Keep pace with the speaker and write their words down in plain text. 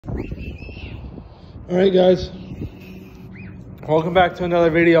Alright guys, welcome back to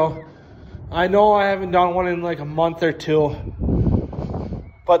another video. I know I haven't done one in like a month or two,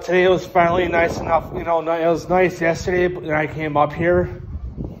 but today was finally nice enough. You know, it was nice yesterday when I came up here,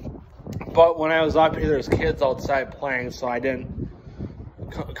 but when I was up here, there's kids outside playing, so I didn't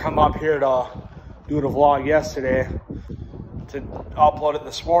come up here to do the vlog yesterday to upload it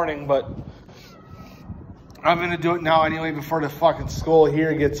this morning, but I'm gonna do it now anyway before the fucking school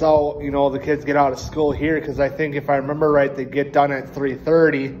here gets out. You know, the kids get out of school here, because I think if I remember right, they get done at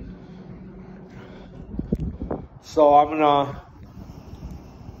 3:30. So I'm gonna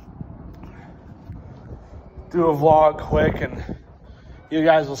do a vlog quick, and you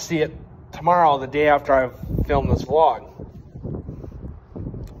guys will see it tomorrow, the day after I film this vlog.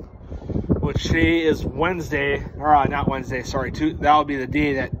 Which today is Wednesday, or not Wednesday, sorry, that'll be the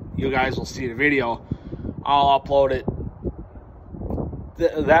day that you guys will see the video. I'll upload it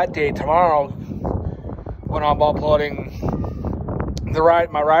that day tomorrow when I'm uploading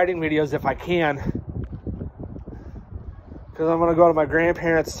my riding videos if I can, because I'm gonna go to my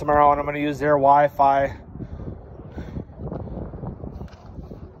grandparents tomorrow and I'm gonna use their Wi-Fi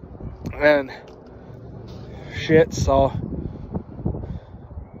and shit. So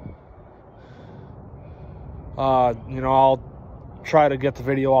you know, I'll try to get the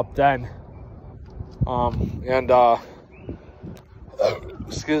video up then.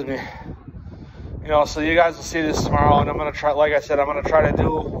 Excuse me. You know, so you guys will see this tomorrow, and I'm gonna try, like I said, I'm gonna try to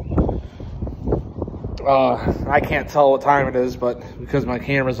do, I can't tell what time it is, but because my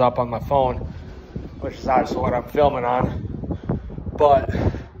camera's up on my phone, which is obviously what I'm filming on. But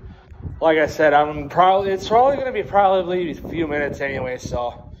like I said, it's probably gonna be a few minutes anyway,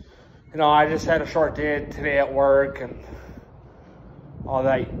 so, you know, I just had a short day today at work and all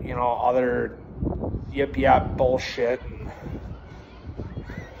that, you know, other yip yap bullshit, and,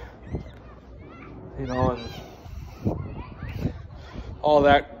 you know, and all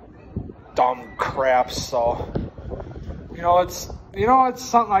that dumb crap. So, you know, it's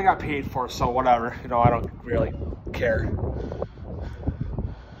something I got paid for, so whatever. You know, I don't really care.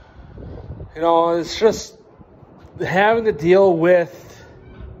 You know, it's just having to deal with,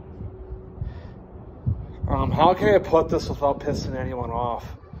 how can I put this without pissing anyone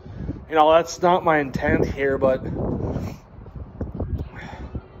off? You know, that's not my intent here, but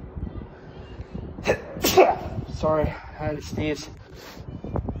sorry, I had to sneeze.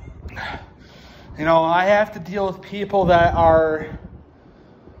 You know, I have to deal with people that are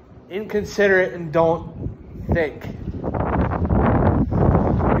inconsiderate and don't think.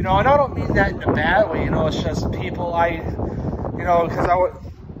 You know, and I don't mean that in a bad way, you know, it's just people you know, because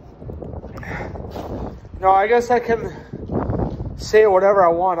you know, I guess I can say whatever I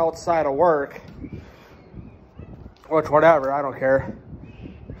want outside of work, which, whatever, I don't care.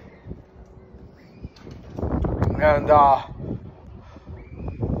 And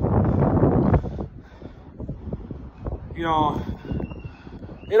you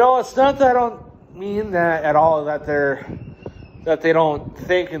know, it's not that I don't mean that at all, that they don't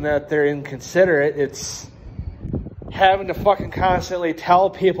think and that they're inconsiderate. It's having to fucking constantly tell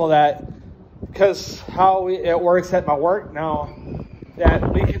people that, because how it works at my work now,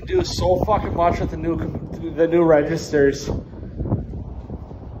 that we can do so fucking much with the new registers.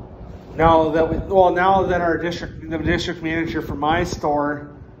 Now that the district manager for my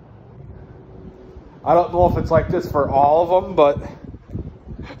store, I don't know if it's like this for all of them, but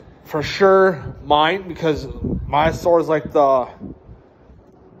for sure mine, because my store is like the,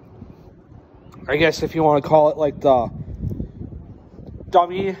 I guess if you want to call it like the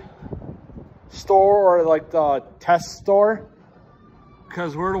dummy store, or like the test store,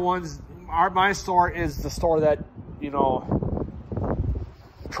 because we're the ones, my store is the store that, you know,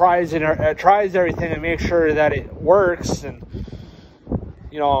 tries everything and makes sure that it works, and,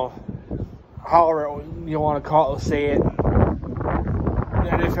 you know, however you want to say it.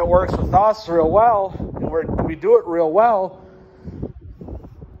 And if it works with us real well, and we do it real well,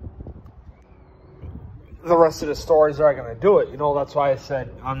 the rest of the stores are going to do it. You know, that's why I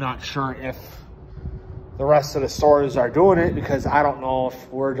said I'm not sure if the rest of the stores are doing it, because I don't know if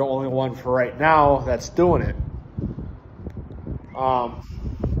we're the only one for right now that's doing it.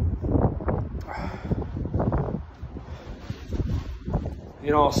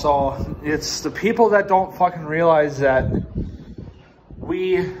 You know, so it's the people that don't fucking realize that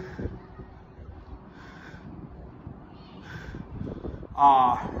we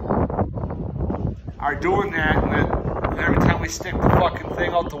are doing that, and that every time we stick the fucking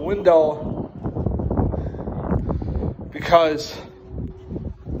thing out the window, because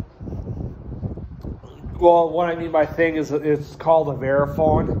Well, what I mean by thing is it's called a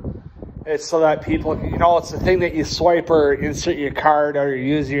Verifone. It's so that people, you know, it's the thing that you swipe or insert your card or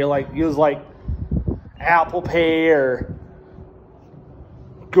use like Apple Pay or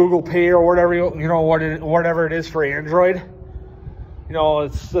Google Pay or whatever, you know, whatever it is for Android. You know,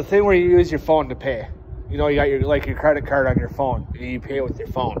 it's the thing where you use your phone to pay. You know, you got your credit card on your phone and you pay with your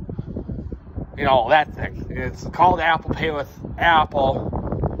phone. You know, that thing. It's called Apple Pay with Apple.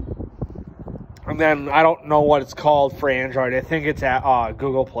 And then I don't know what it's called for Android. I think it's at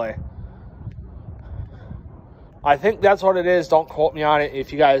Google Play. I think that's what it is. Don't quote me on it.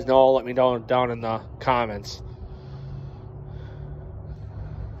 If you guys know, let me know down in the comments.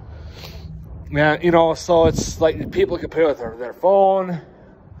 Yeah, you know, so it's like people can pay with their phone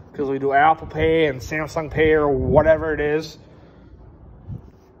because we do Apple Pay and Samsung Pay or whatever it is.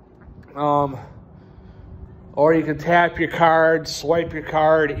 Or you can tap your card, swipe your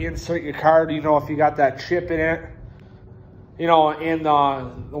card, insert your card, you know, if you got that chip in it. You know, and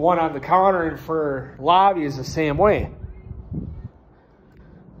the one on the counter and for lobby is the same way.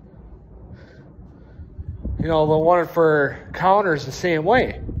 You know, the one for counter is the same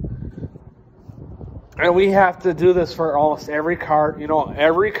way. And we have to do this for almost every card, you know,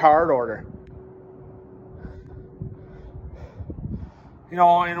 every card order. You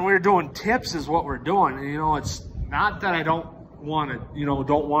know, and we're doing tips is what we're doing. And, you know, it's not that I don't want to, you know,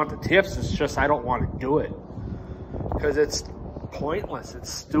 don't want the tips. It's just I don't want to do it. Because it's pointless. It's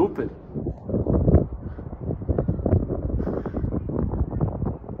stupid.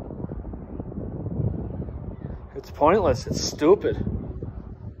 It's pointless. It's stupid.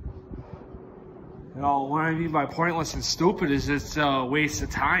 You know, what I mean by pointless and stupid is it's a waste of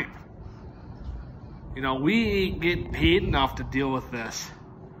time. You know, we ain't getting paid enough to deal with this.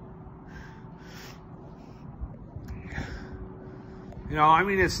 You know, I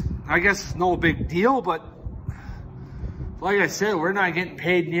mean, I guess it's no big deal, but like I said, we're not getting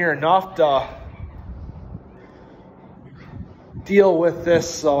paid near enough to deal with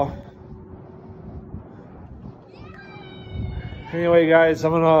this, so. Anyway, guys,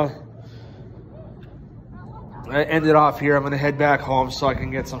 I'm gonna end it off here. I'm gonna head back home so I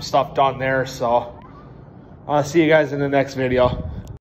can get some stuff done there, so. I'll see you guys in the next video.